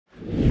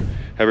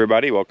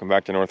everybody, welcome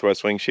back to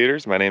Northwest Wing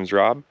Shooters. My name's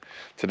Rob.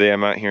 Today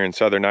I'm out here in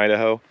Southern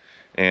Idaho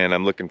and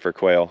I'm looking for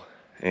quail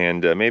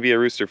and maybe a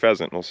rooster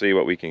pheasant. We'll see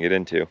what we can get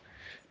into.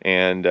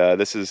 And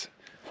this is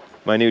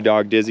my new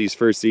dog Dizzy's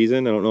first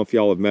season. I don't know if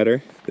y'all have met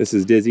her. This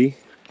is Dizzy.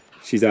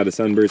 She's out of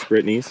Sunburst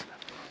Brittany's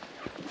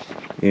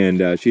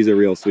and she's a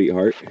real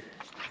sweetheart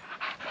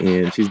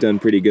and she's done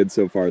pretty good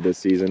so far this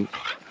season.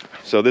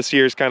 So this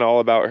year's kind of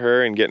all about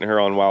her and getting her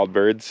on wild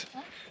birds.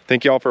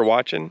 Thank you all for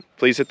watching.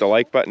 Please hit the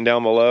like button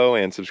down below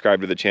and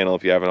subscribe to the channel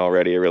if you haven't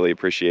already. I really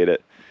appreciate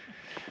it.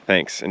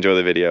 Thanks. Enjoy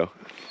the video.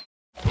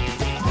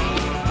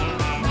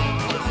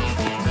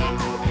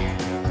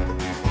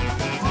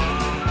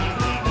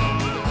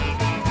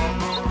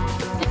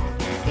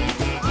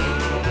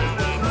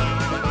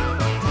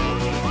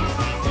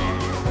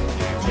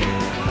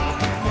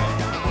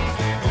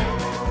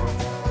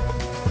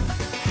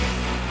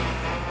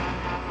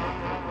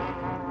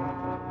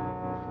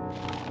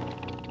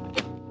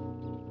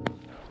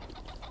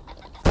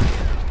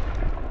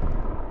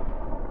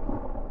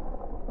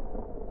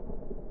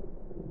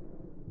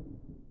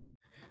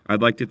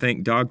 I'd like to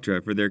thank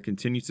Dogtra for their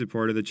continued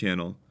support of the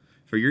channel.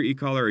 For your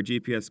e-collar or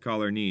GPS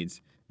collar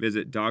needs,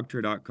 visit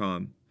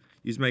dogtra.com.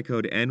 Use my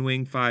code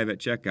NWING5 at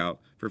checkout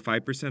for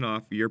 5%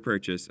 off your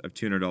purchase of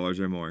 $200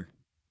 or more.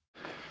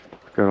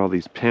 I've got all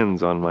these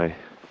pins on my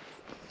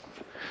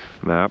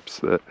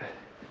maps that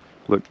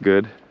look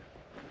good,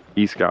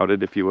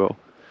 e-scouted if you will.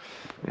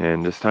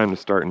 And it's time to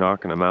start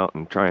knocking them out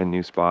and trying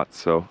new spots,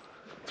 so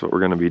that's what we're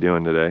going to be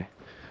doing today.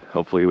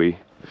 Hopefully we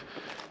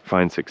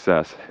find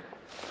success.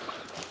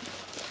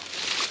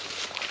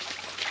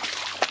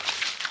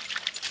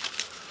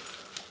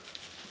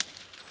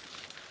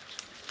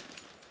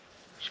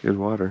 Good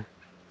water.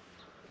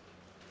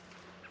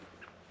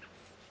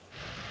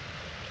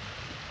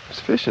 There's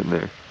fish in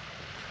there.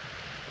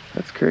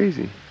 That's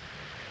crazy.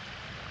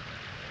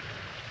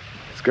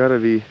 It's gotta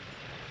be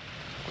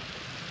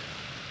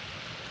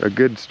a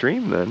good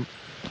stream then.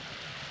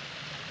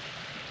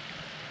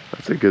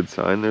 That's a good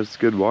sign. There's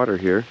good water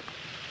here.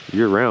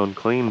 Year round,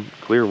 clean,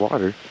 clear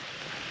water.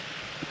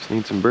 Just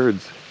need some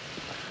birds.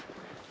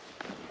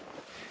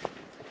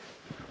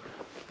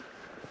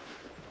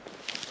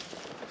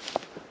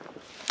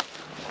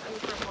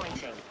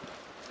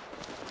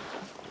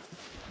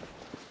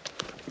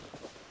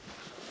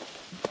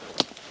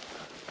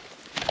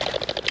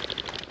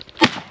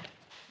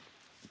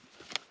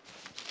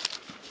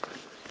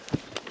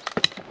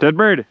 Dead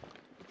bird.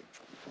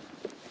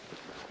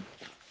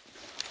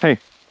 Hey.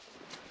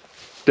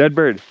 Dead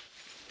bird.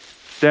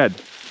 Dead.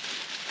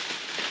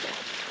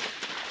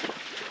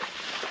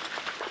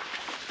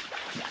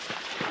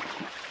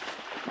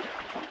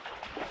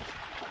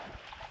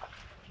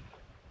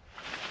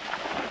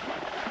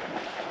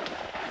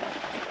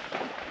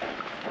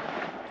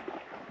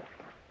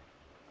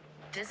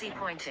 Dizzy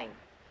pointing.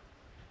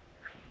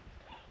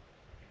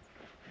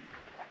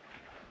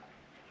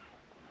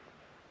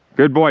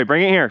 Good boy,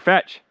 bring it here,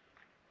 fetch.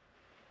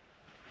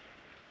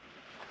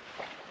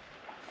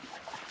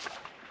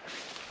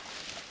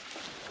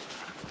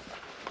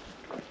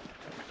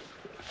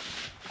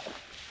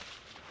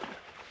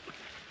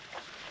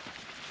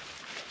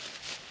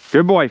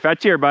 Good boy,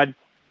 fetch here, bud.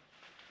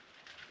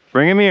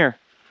 Bring him here.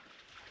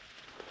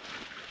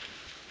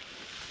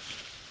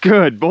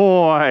 Good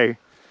boy.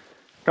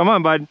 Come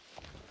on, bud.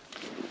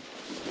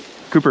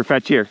 Cooper,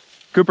 fetch here.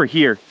 Cooper,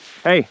 here.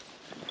 Hey.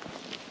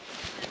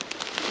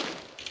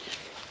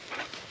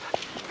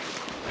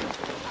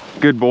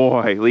 Good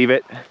boy, leave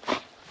it.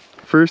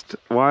 First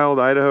wild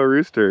Idaho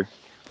rooster.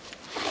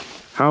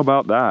 How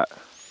about that?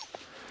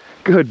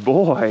 Good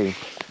boy.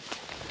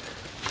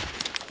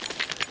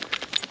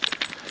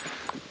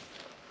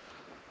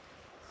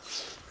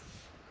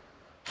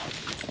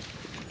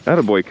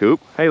 Attaboy, Coop.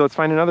 Hey, let's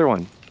find another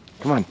one.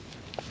 Come on.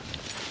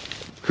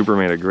 Cooper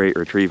made a great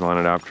retrieve on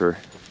it after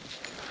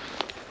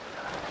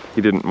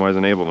he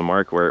wasn't able to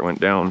mark where it went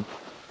down,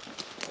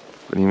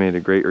 but he made a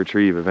great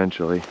retrieve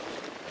eventually.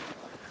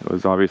 It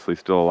was obviously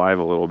still alive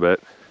a little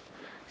bit,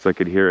 so I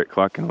could hear it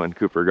clucking when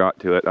Cooper got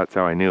to it. That's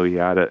how I knew he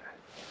had it.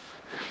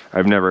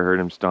 I've never heard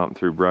him stomp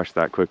through brush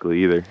that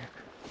quickly either.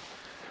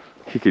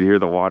 He could hear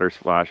the water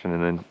splashing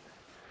and then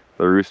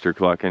the rooster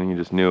clucking. He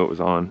just knew it was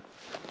on.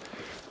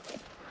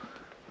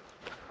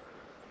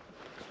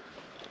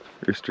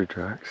 Rooster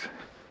tracks.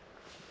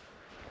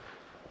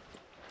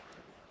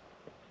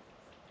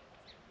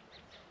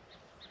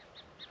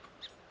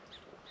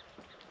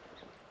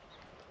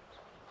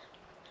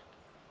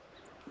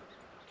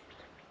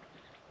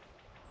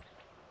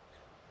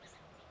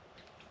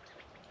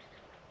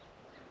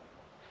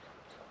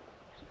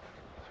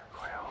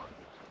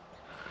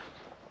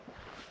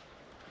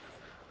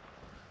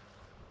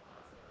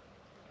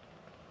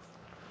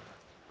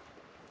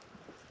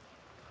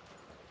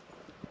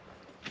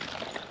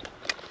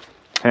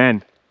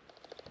 Hen.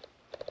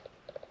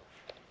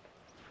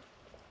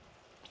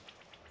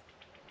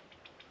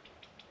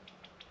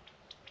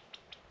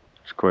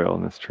 There's quail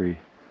in this tree.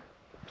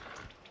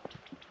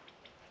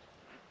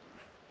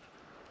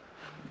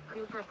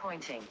 Cooper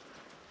pointing.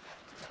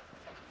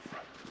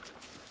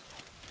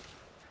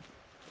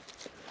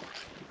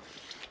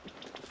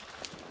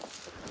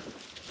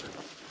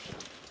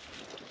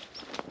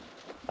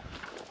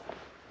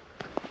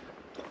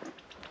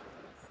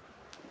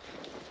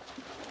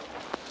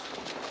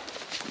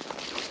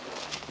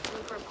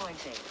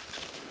 pointing.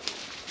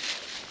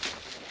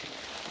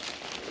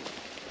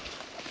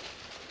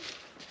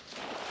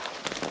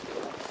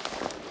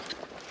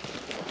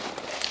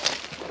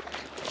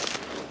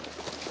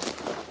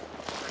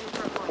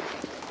 Creeper pointing.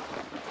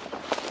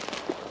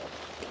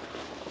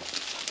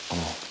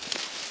 Oh,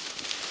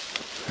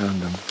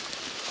 found him.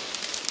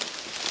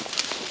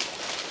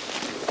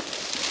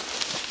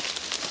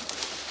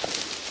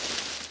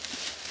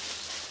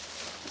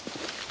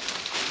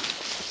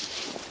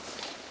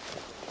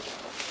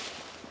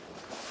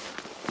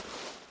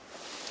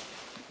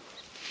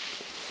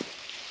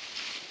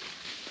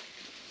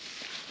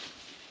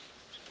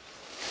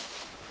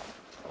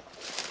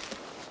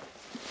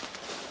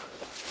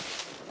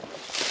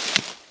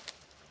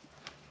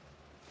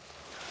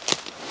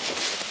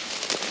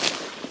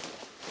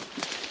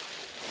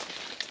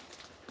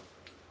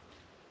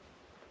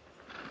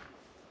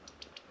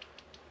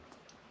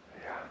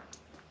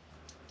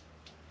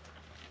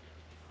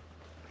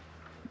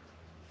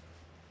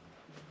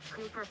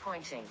 Creeper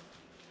pointing.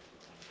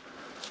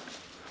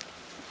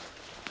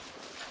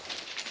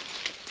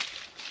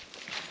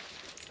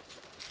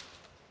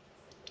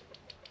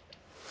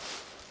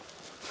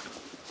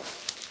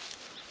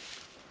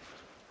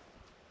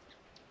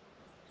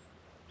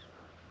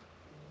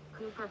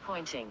 Cooper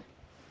pointing.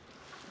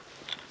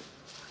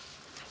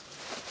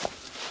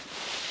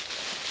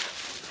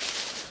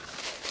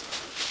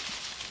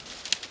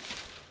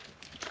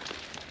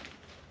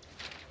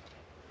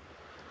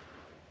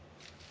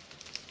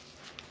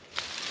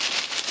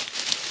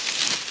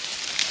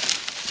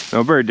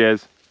 No bird, Des.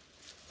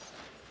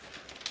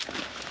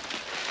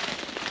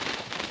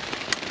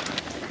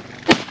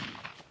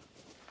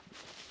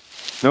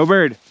 No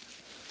bird.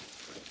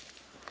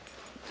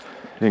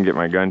 Didn't get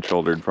my gun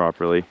shouldered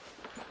properly.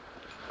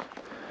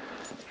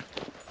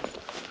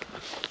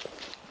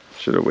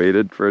 Should have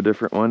waited for a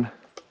different one.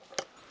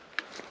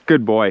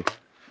 Good boy.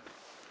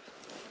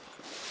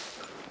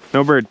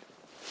 No bird.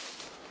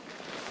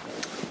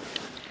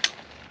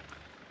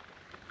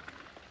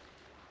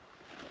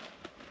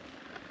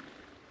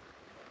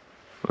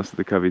 Most of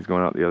the covey's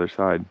going out the other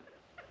side.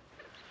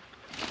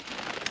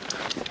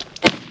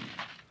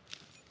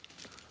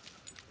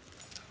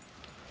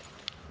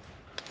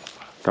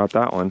 Got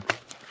that one.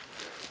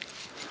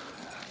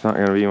 There's not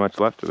gonna be much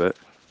left of it.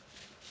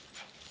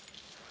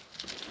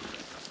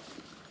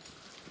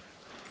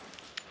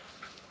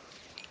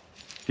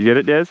 You get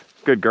it, Des?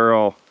 Good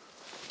girl.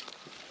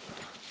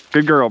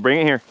 Good girl, bring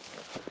it here.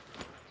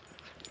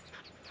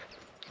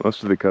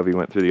 Most of the covey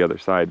went through the other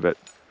side, but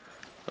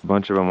a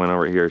bunch of them went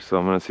over here, so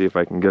I'm gonna see if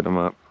I can get them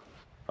up.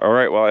 All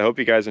right, well, I hope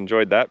you guys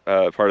enjoyed that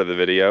part of the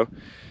video.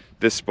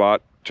 This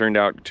spot turned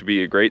out to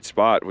be a great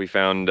spot. We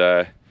found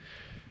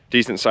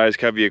decent sized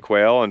covey of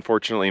quail.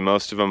 Unfortunately,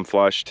 most of them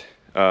flushed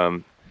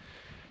to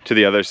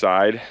the other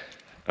side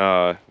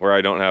where I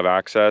don't have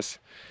access.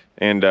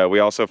 And we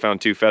also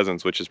found 2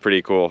 pheasants, which is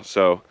pretty cool.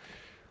 So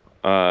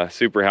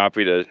super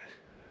happy to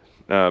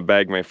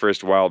bag my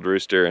first wild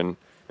rooster in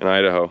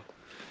Idaho.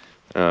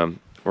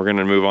 We're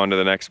gonna move on to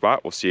the next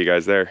spot. We'll see you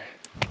guys there.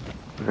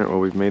 All right, well,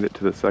 we've made it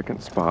to the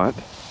second spot.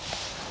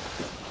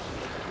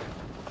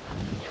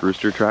 There's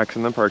rooster tracks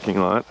in the parking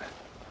lot.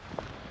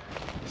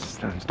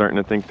 I'm starting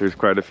to think there's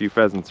quite a few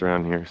pheasants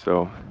around here,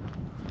 so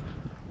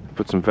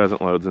put some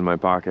pheasant loads in my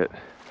pocket.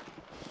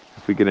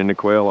 If we get into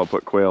quail, I'll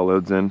put quail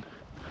loads in.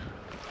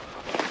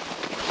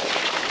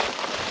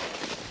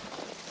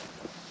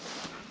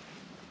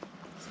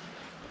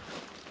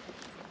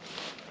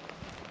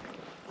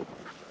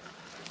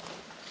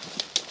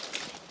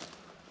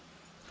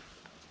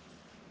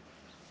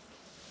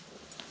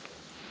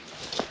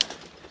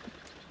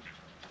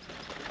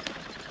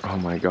 Oh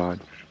my God.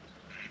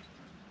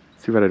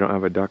 Too bad I don't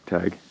have a duck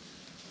tag.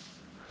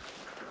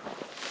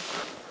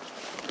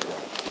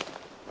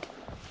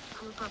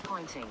 Cooper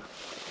pointing.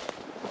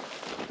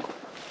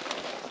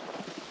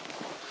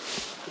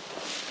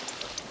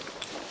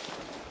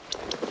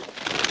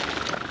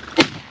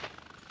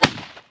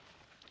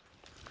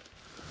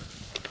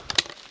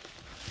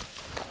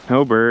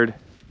 No bird.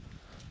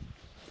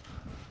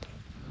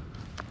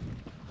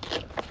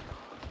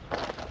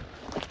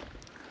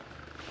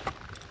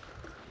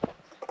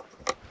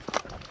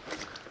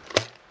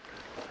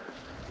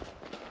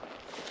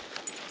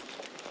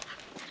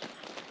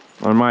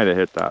 I might have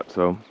hit that,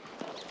 so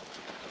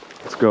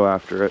let's go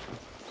after it.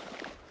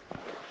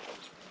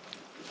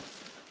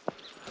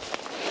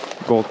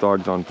 Both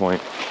dogs on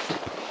point.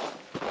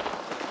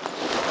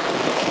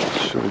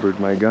 Shouldered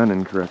my gun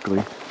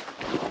incorrectly.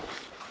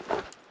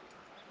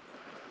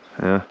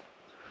 Yeah,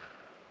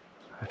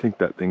 I think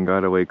that thing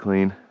got away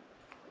clean.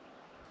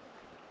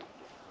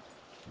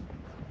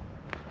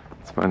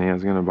 It's funny, I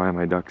was gonna buy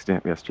my duck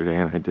stamp yesterday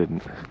and I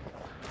didn't.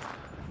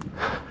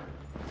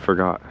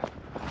 Forgot.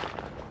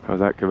 I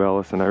was at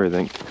Cabela's and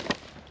everything.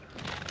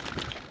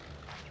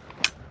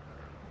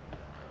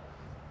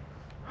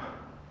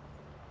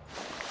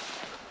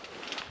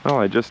 Well,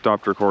 I just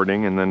stopped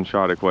recording and then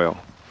shot a quail.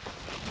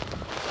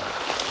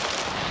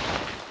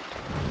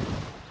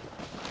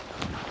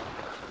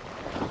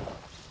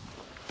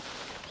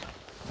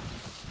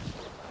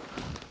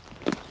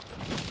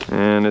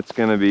 then it's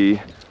gonna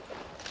be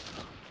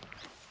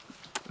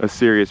a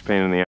serious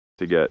pain in the ass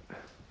to get.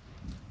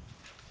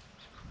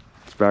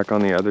 It's back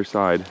on the other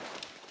side.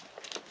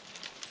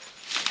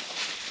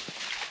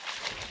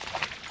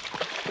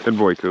 Good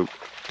boy, Coop.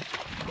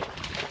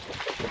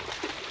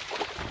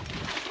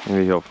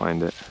 Maybe he'll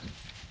find it.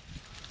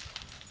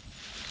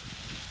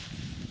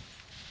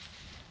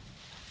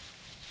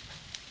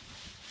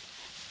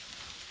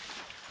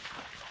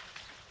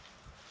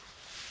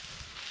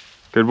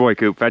 Good boy,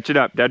 Coop. Fetch it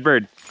up. Dead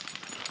bird.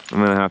 I'm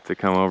gonna have to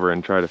come over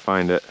and try to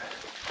find it.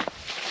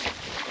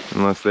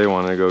 Unless they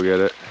want to go get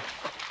it.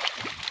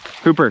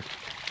 Cooper.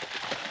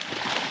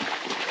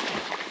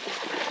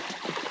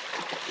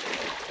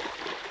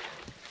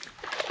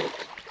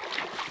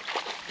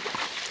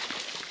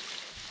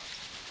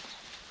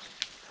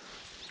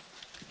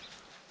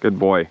 Good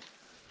boy.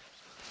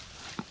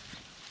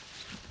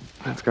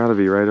 It's got to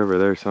be right over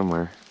there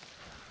somewhere.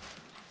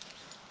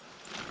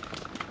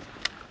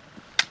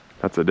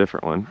 That's a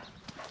different one.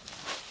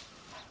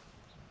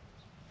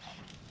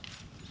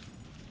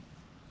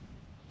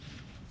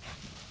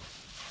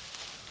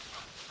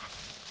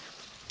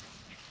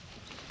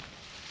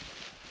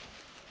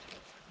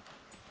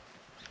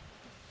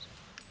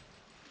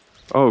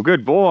 Oh,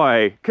 good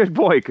boy. Good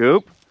boy,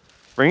 Coop.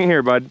 Bring it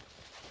here, bud.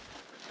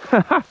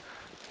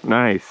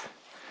 Nice.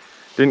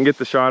 Didn't get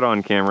the shot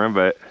on camera,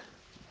 but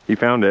he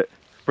found it.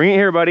 Bring it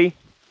here, buddy.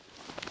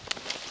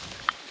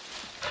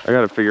 I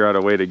gotta figure out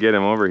a way to get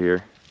him over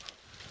here.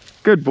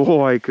 Good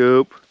boy,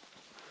 Coop.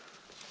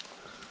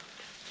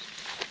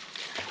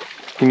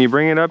 Can you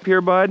bring it up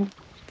here, bud?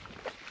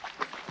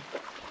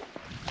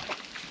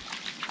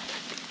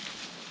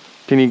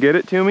 Can you get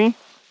it to me?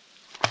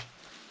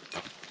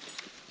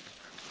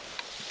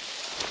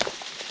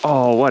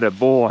 Oh, what a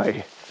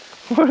boy.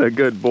 What a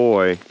good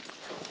boy.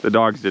 The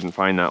dogs didn't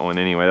find that one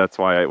anyway. That's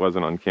why it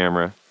wasn't on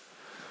camera.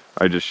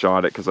 I just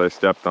shot it because I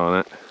stepped on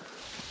it.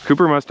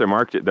 Cooper must have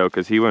marked it though,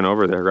 because he went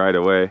over there right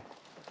away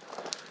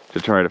to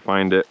try to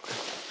find it.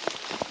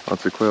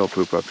 Lots of quail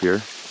poop up here.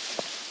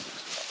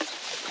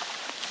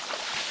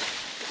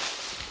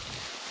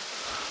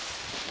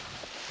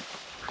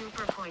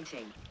 Cooper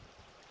pointing.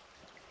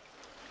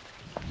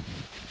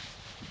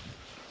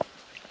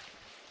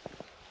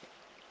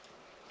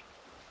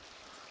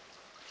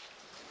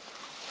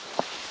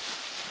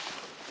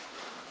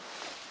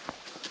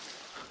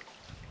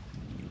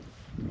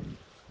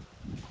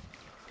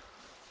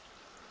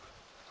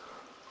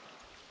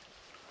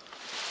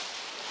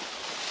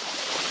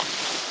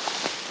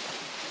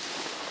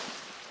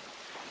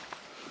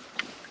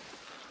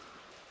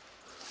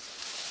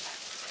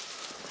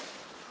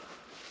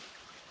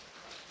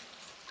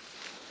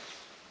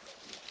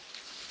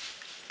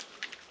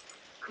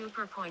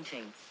 Cooper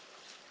pointing.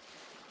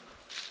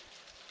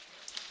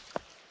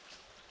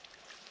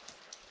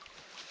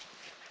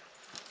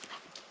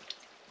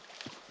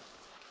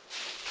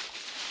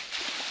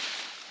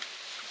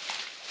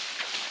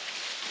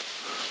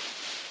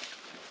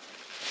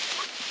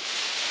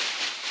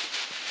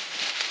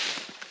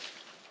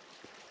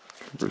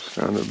 Cooper's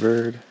found a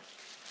bird.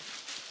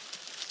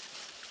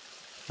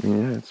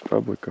 Yeah, it's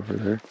public over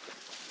there.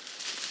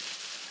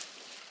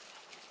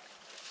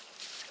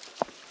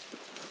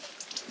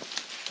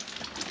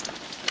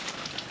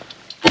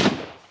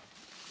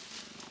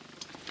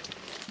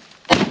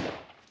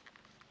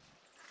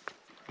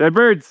 Dead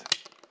birds.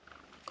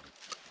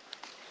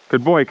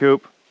 Good boy,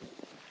 Coop.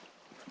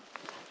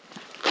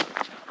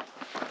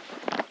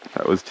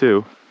 That was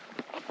two.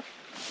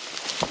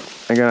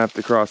 I'm gonna have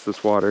to cross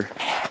this water.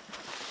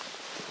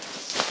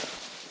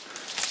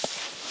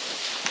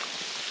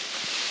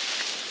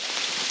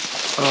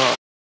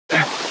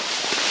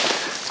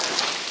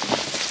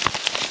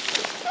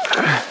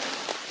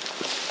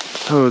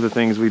 Oh, the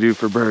things we do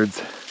for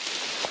birds.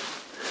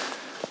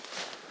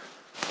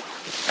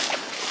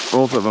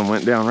 Both of them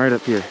went down right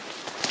up here.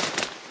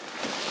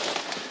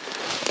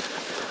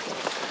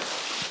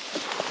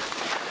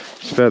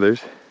 There's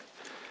feathers.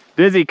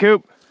 Dizzy,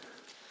 Coop.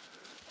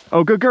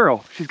 Oh, good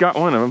girl. She's got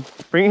one of them.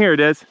 Bring it here,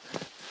 Diz.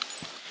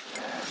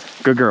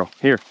 Good girl.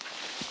 Here.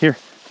 Here.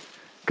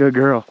 Good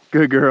girl.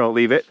 Good girl.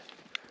 Leave it.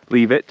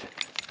 Leave it.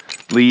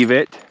 Leave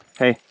it.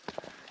 Hey.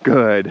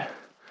 Good.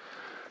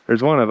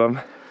 There's one of them.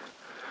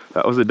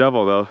 That was a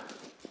double, though.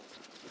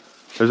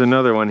 There's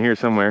another one here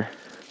somewhere.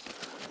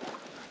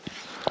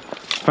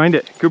 Find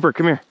it. Cooper,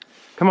 come here.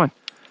 Come on.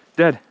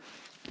 Dead.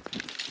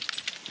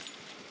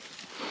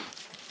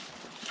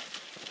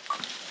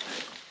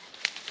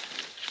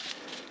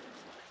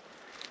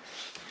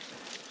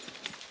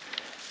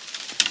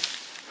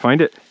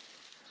 Find it.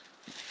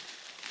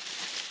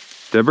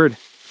 Dead bird.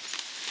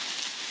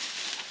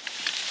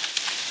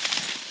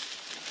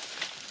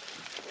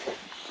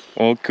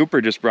 Well,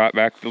 Cooper just brought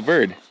back the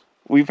bird.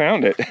 We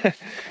found it.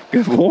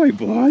 Good boy,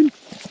 bud.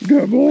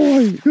 Good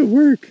boy. Good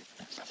work.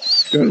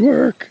 Good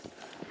work.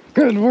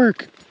 Good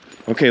work.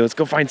 Okay, let's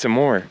go find some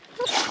more.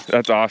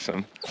 That's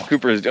awesome.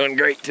 Cooper is doing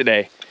great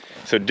today.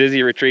 So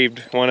Dizzy retrieved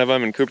one of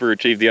them and Cooper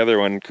retrieved the other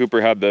one.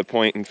 Cooper had the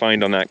point and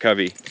find on that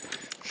covey.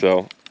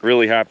 So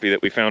really happy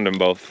that we found them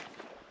both.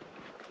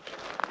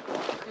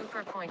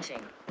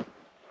 pointing.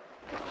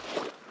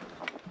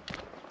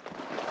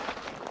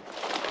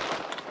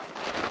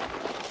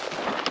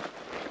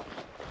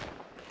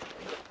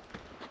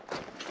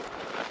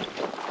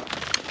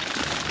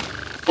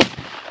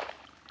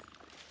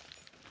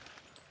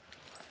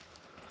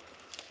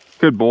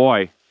 Good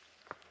boy.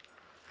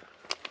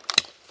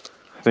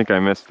 I think I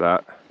missed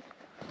that.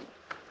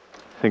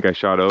 I think I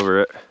shot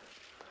over it.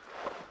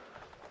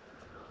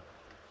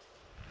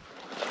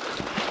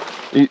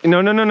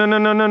 No, no, no, no, no,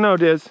 no, no, no,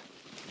 Diz.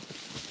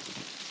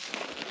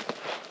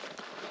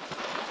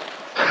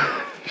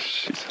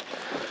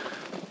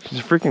 she's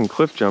a freaking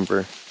cliff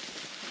jumper.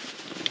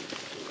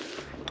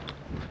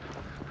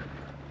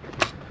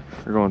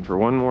 We're going for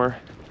one more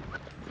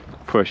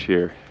push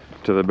here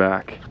to the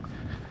back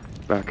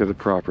of the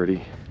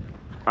property.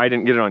 I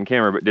didn't get it on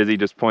camera, but Dizzy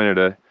just pointed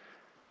a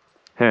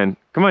hen.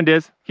 Come on,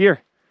 Diz,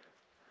 here.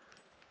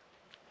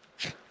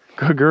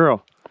 Good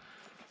girl.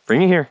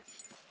 Bring it here.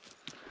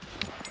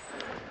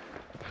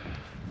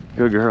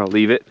 Good girl.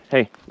 Leave it.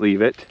 Hey,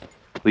 leave it.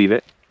 Leave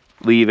it.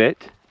 Leave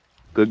it.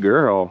 Good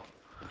girl.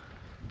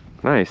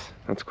 Nice.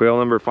 That's quail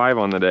number 5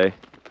 on the day.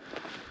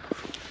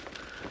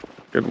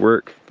 Good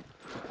work.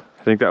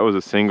 I think that was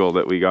a single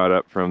that we got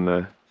up from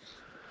the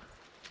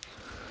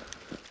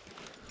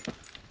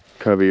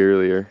cubby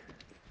earlier.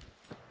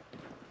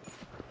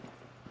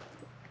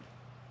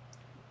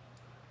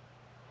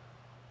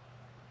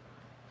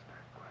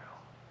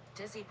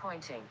 Dizzy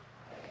pointing.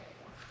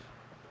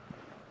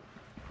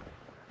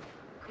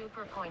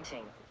 Cooper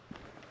pointing.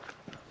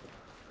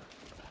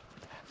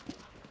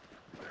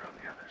 They're on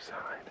the other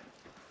side.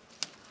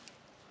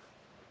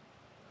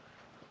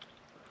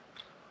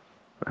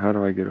 But how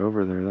do I get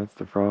over there? That's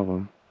the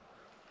problem.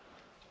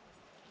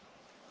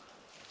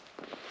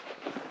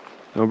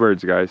 No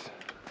birds, guys.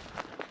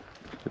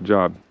 Good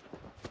job.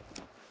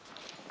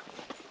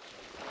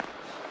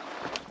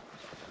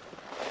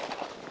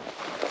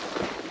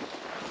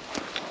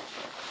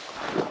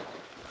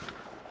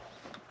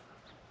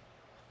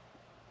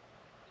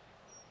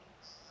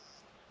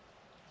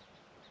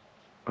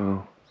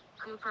 Oh,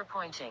 Cooper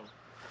pointing.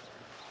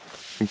 I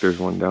think there's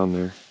one down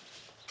there.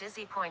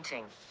 Dizzy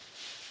pointing.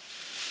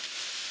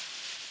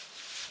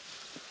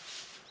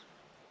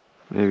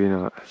 Maybe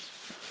not. I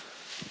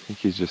think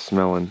he's just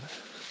smelling.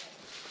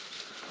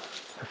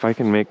 If I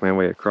can make my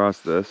way across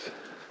this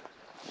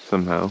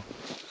somehow,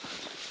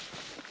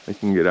 I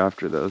can get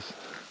after those.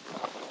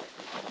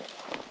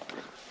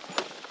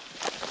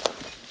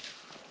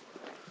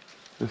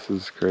 This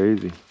is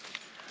crazy.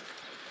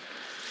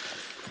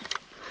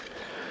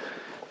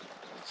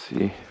 Let's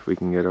see if we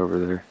can get over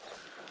there.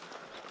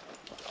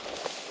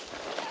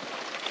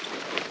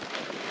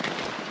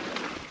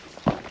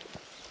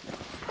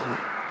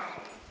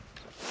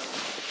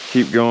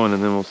 Keep going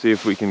and then we'll see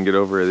if we can get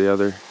over a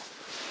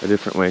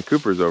different way.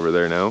 Cooper's over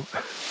there now.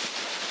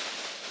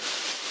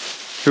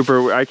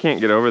 Cooper, I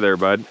can't get over there,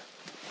 bud.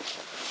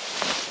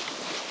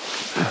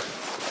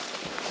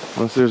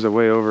 Unless there's a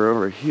way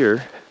over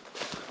here.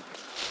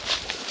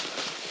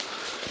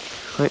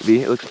 Might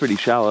be, it looks pretty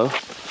shallow.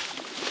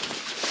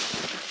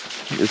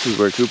 This is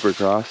where Cooper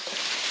crossed.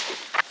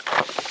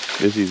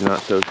 Dizzy's not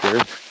so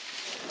sure.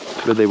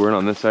 But they weren't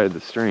on this side of the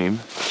stream.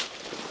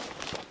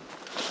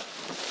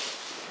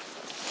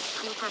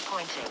 Cooper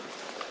pointing.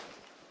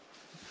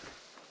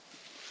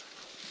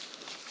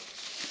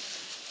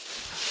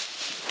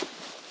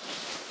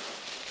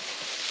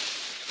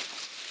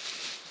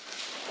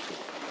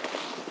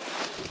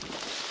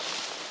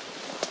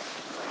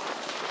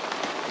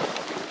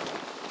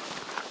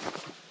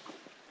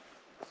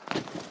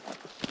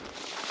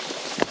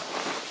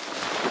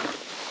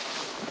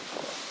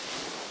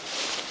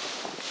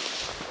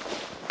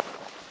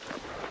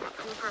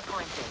 Cooper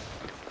pointing.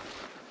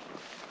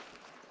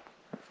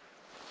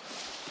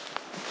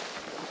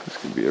 This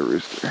could be a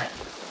rooster.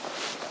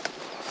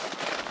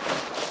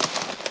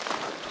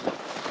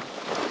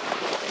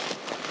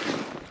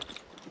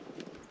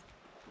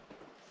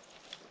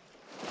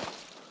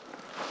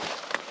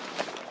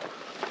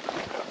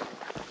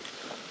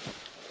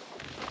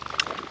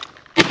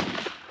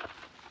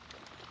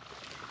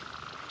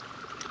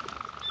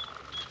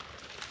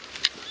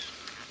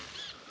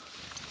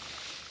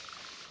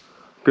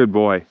 Good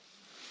boy.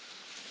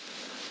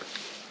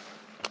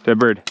 Dead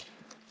bird.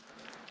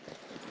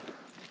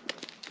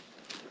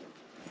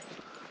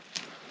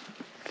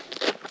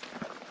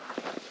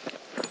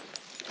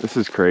 This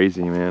is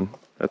crazy, man.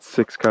 That's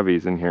 6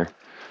 cubbies in here.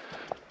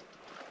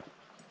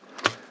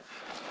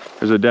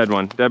 There's a dead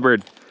one. Dead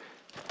bird.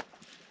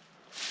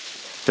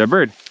 Dead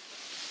bird.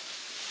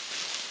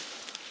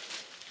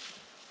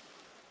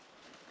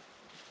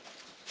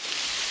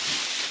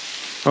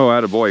 Oh,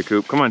 attaboy,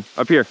 Coop. Come on,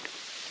 up here.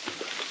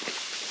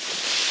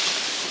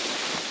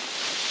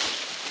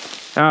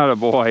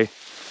 Attaboy.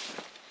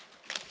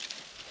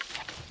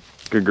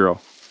 Good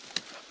girl.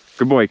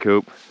 Good boy,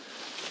 Coop.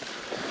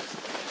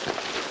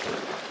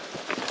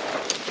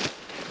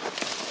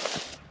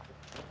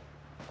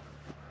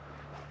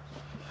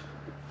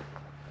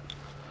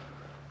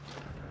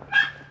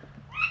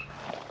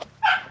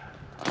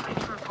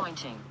 Cooper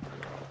pointing.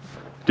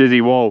 Dizzy,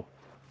 whoa.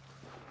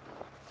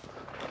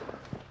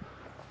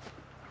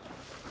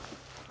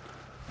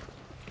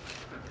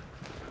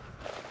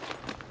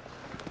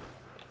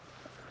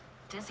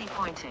 Dizzy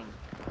pointing.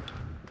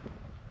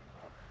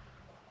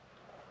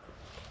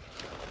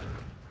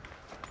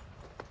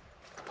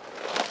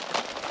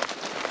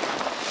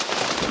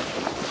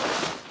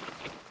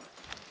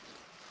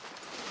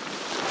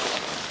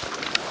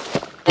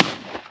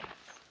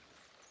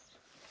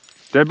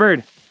 Dead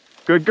bird.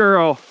 Good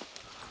girl.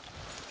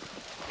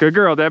 Good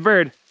girl, dead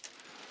bird.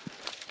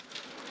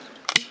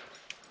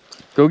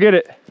 Go get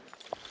it.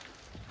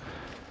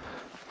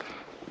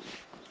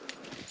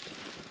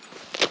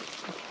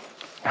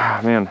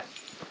 Ah, man.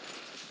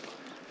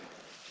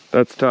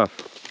 That's tough.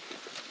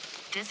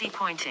 Dizzy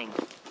pointing.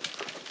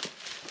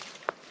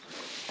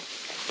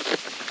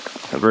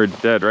 That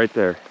bird's dead right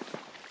there.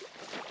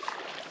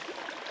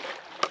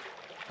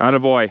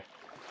 Attaboy.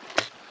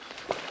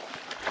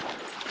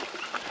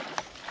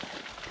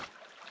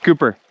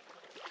 Cooper.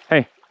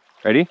 Hey,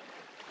 ready?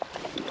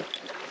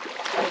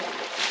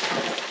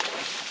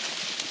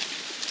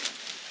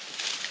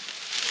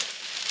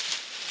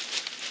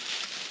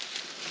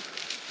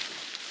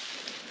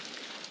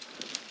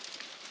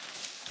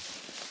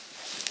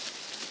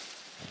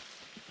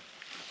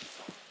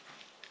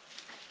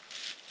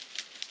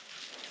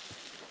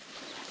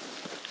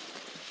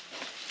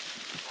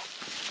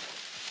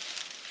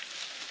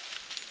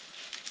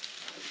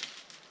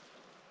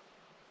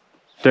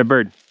 Dead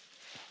bird.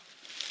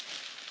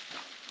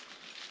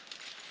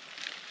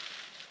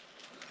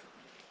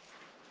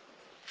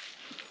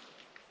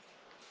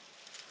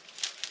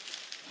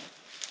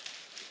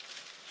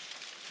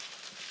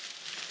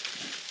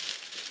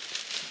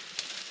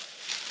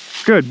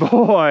 Good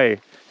boy.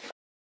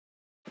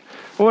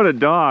 What a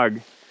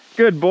dog.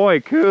 Good boy,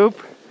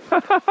 Coop.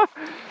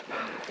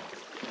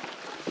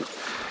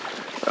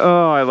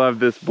 Oh, I love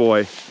this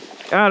boy.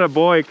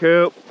 Attaboy,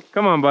 Coop.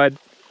 Come on, bud.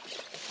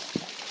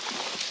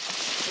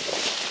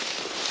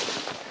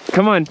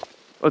 Come on.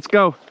 Let's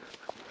go.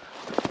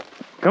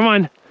 Come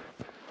on.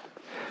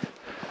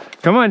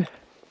 Come on.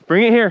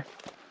 Bring it here.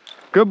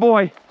 Good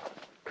boy.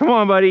 Come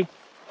on, buddy.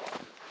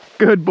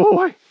 Good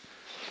boy.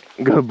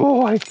 Good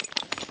boy.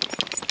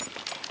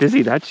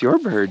 Dizzy, that's your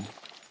bird. I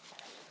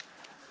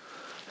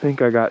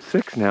think I got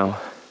 6 now.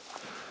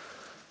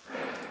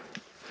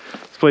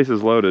 This place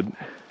is loaded.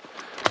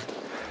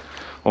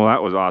 Well,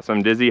 that was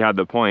awesome. Dizzy had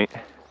the point.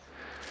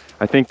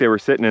 I think they were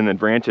sitting in the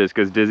branches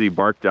because Dizzy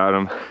barked at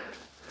them.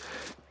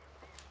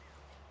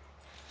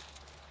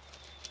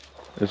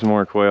 There's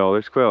more quail.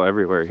 There's quail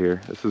everywhere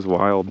here. This is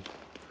wild.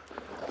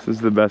 This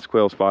is the best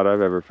quail spot I've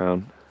ever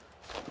found.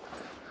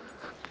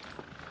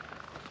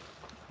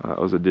 That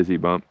was a Dizzy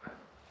bump.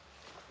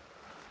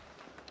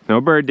 No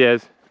bird,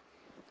 Diz.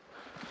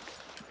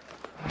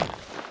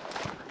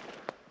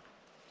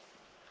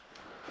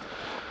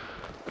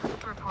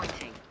 Cooper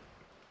pointing.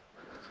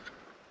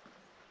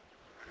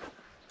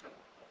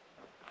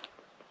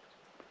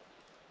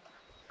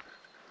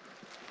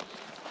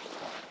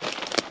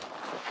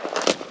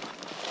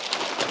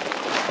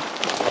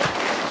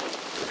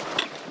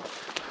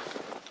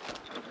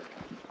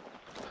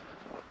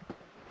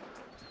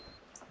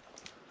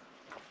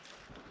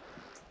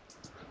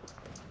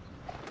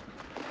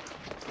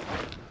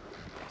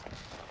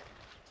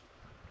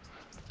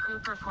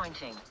 Cooper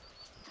pointing.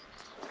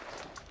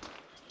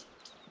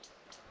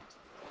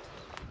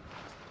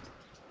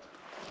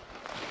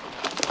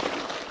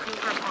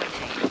 Cooper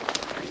pointing.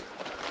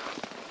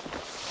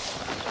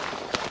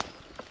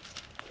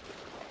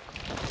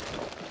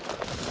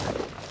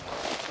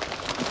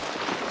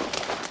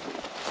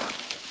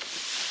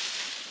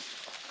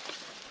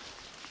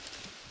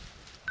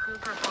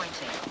 Cooper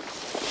pointing.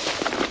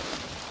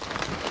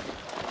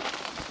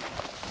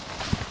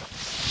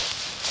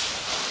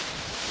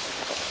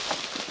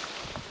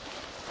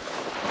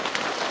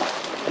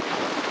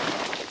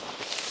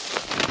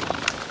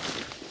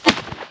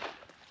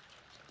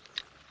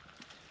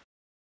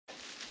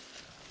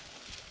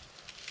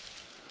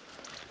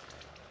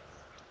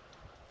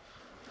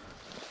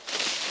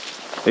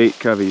 Eight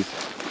coveys.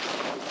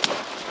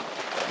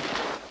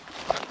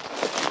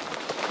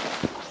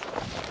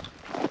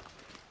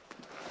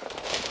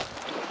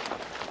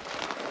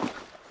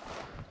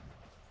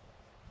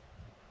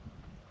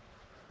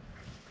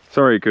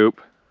 Sorry, Coop.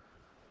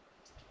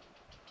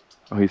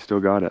 Oh, he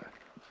still got it.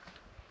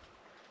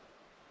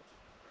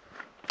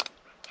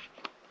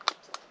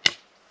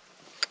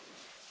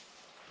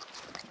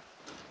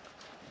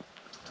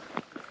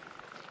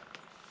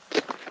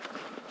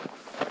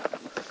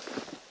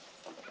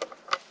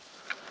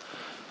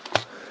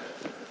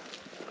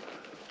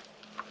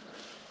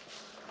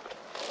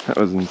 That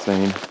was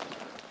insane.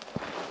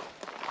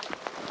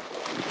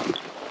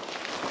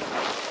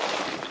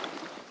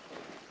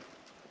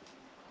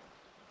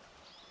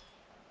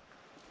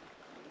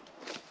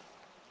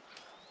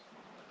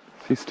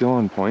 Is he still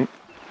on point?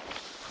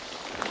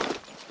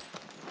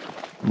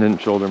 Didn't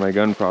shoulder my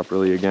gun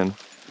properly again.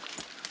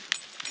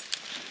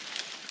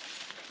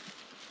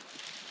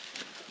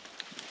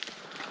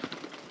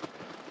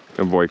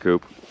 Good boy,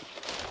 Coop.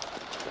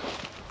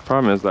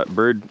 Problem is that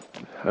bird,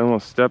 I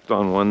almost stepped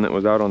on one that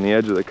was out on the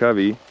edge of the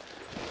covey.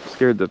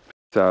 Scared the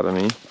piss out of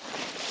me.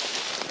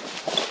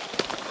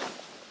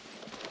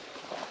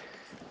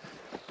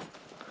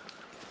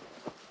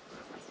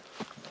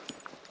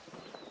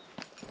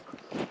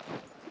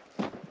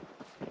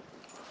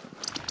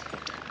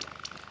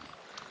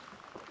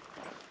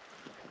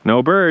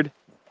 No bird.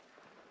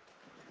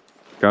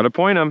 Gotta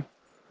point him.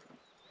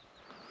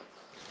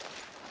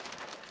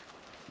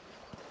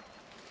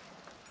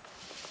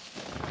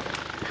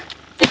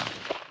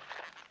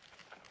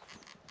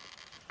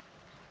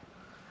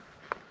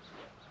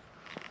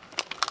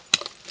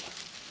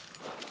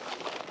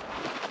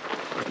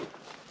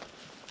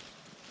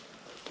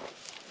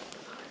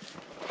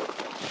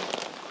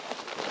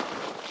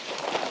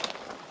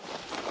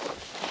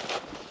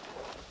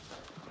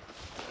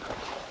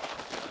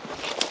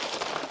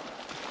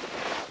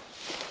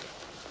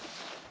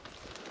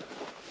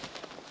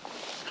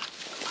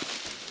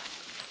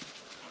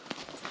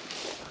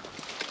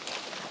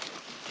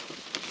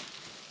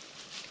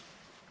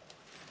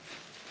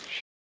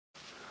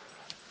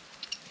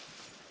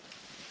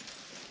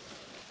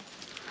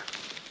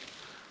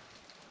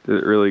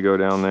 Did it really go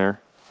down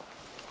there?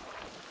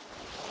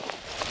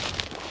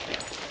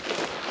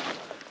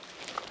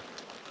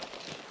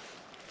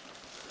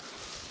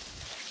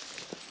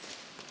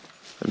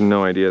 I have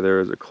no idea there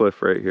was a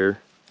cliff right here.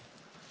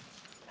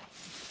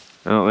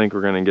 I don't think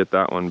we're gonna get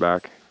that one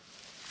back.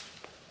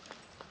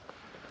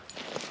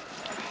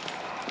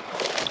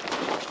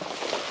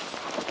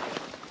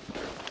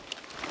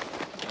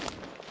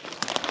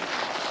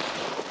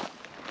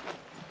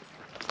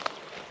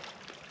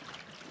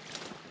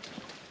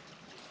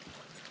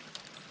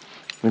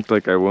 Looked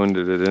like I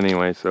wounded it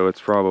anyway, so it's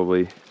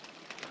probably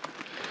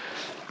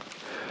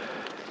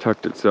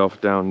tucked itself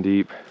down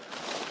deep.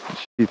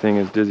 The thing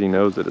is, Dizzy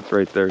knows that it's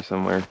right there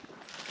somewhere.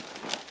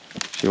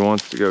 She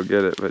wants to go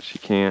get it, but she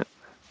can't.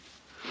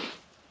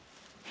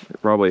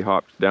 It probably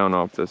hopped down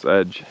off this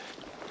edge.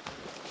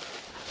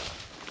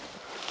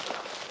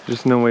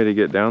 Just no way to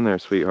get down there,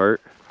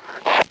 sweetheart.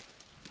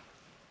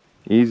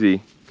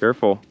 Easy.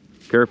 Careful.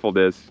 Careful,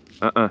 Diz.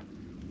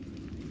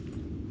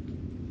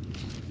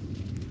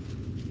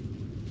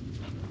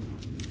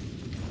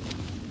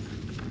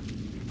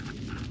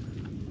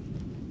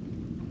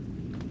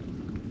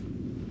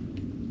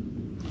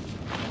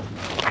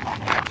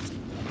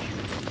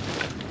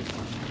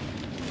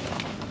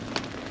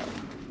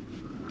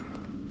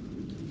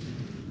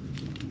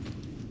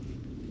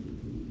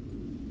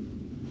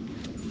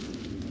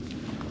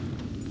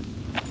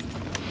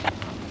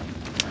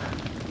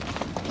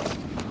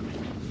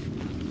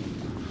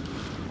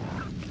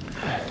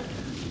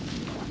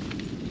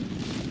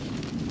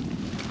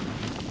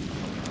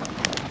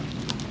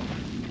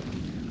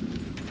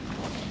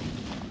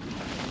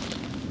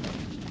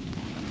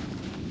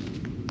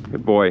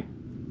 Good boy.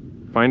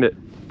 Find it.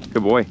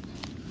 Good boy.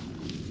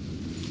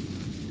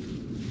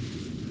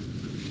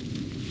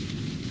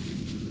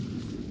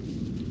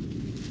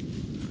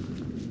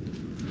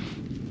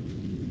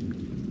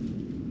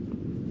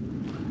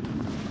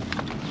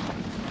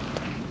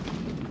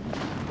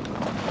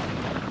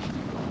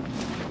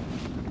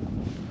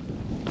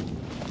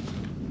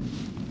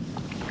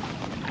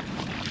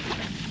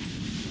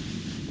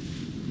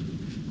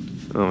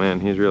 Oh man,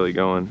 he's really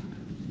going.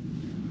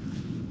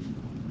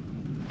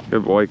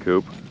 Good boy,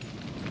 Coop.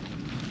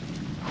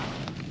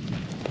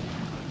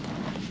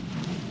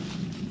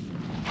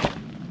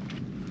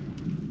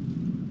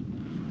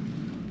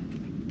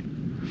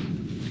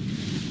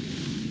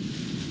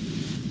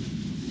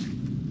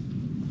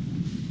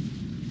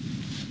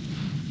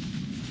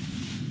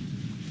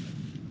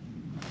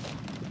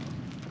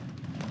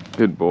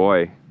 Good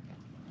boy.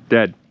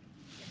 Dead.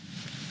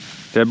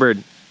 Dead bird.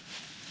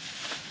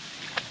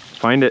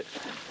 Find it.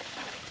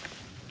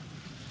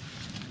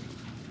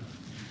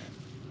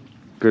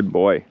 Good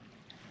boy.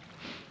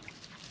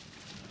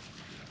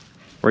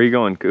 Where are you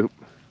going, Coop?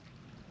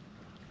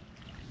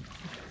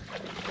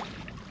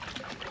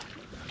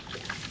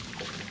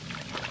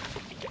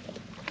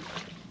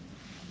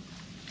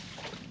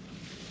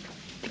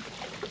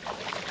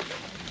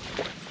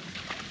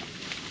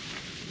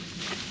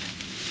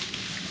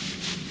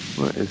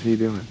 What is he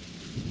doing?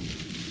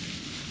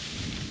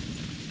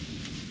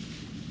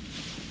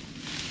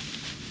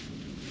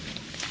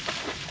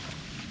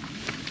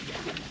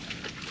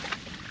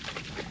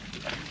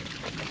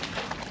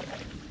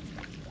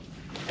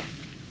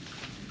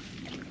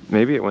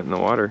 Maybe it went in the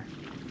water.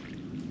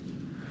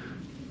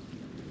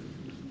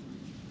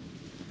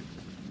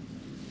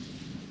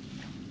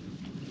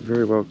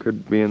 Very well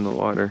could be in the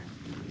water.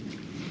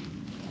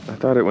 I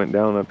thought it went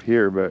down up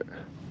here, but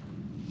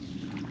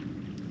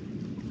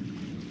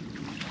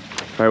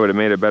if I would have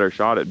made a better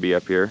shot, it'd be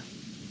up here.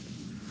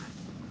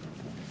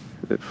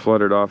 It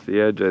fluttered off the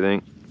edge, I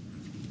think.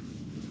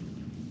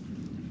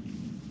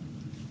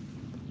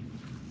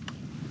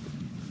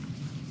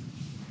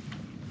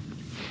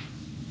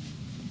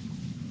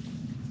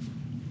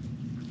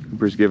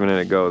 Cooper's giving it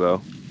a go though.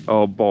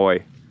 Oh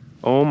boy.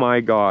 Oh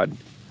my God.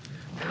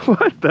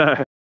 What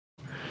the?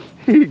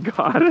 He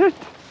got it?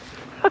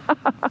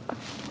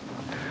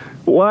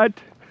 What?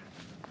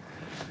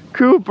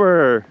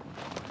 Cooper!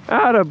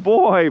 Atta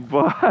boy,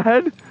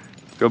 bud!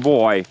 Good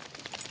boy.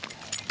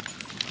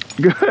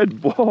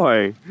 Good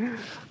boy.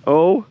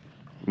 Oh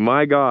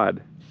my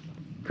God.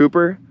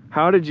 Cooper,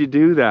 how did you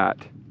do that?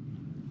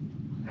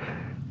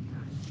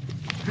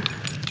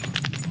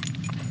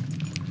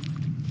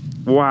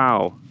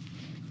 Wow.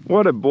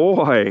 What a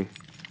boy.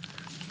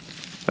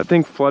 That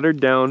thing fluttered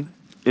down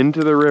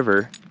into the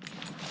river,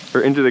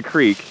 or into the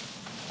creek,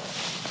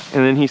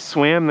 and then he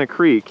swam the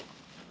creek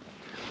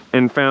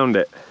and found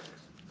it.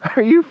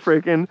 Are you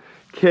freaking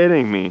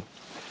kidding me?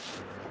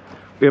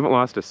 We haven't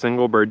lost a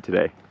single bird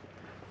today.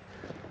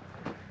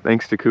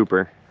 Thanks to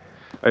Cooper.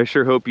 I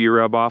sure hope you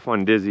rub off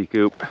on Dizzy,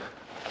 Coop.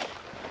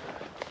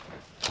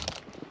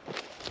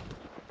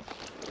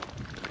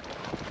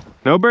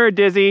 No bird,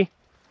 Dizzy.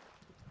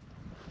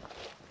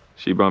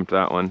 She bumped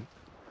that one.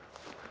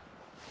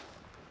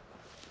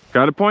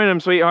 Gotta point him,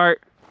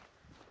 sweetheart.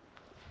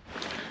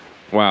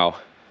 Wow.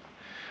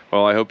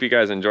 Well, I hope you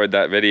guys enjoyed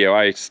that video.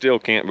 I still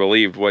can't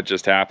believe what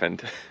just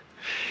happened.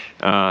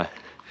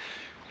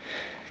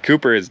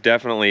 Cooper has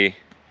definitely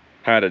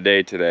had a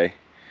day today.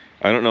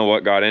 I don't know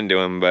what got into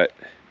him, but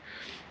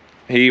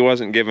he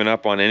wasn't giving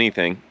up on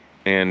anything.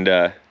 And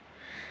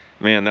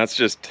man, that's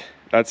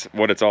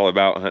what it's all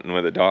about, hunting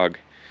with a dog.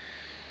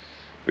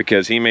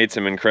 Because he made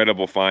some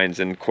incredible finds,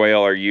 and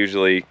quail are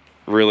usually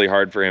really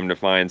hard for him to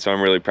find, so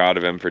I'm really proud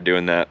of him for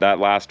doing that. That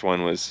last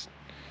one was,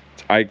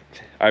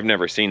 I've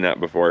never seen that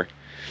before.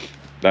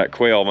 That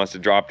quail must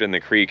have dropped in the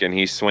creek and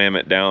he swam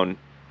it down.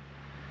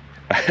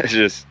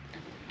 Just...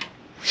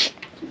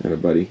 Got a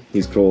buddy.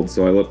 He's cold,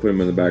 so I put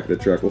him in the back of the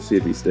truck. We'll see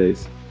if he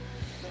stays.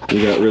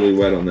 He got really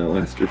wet on that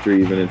last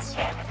retrieve, and it's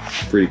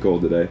pretty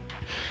cold today.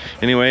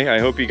 Anyway, I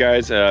hope you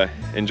guys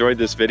enjoyed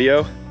this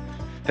video.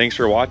 Thanks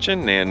for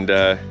watching, and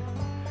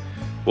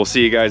we'll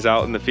see you guys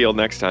out in the field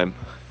next time.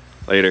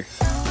 Later.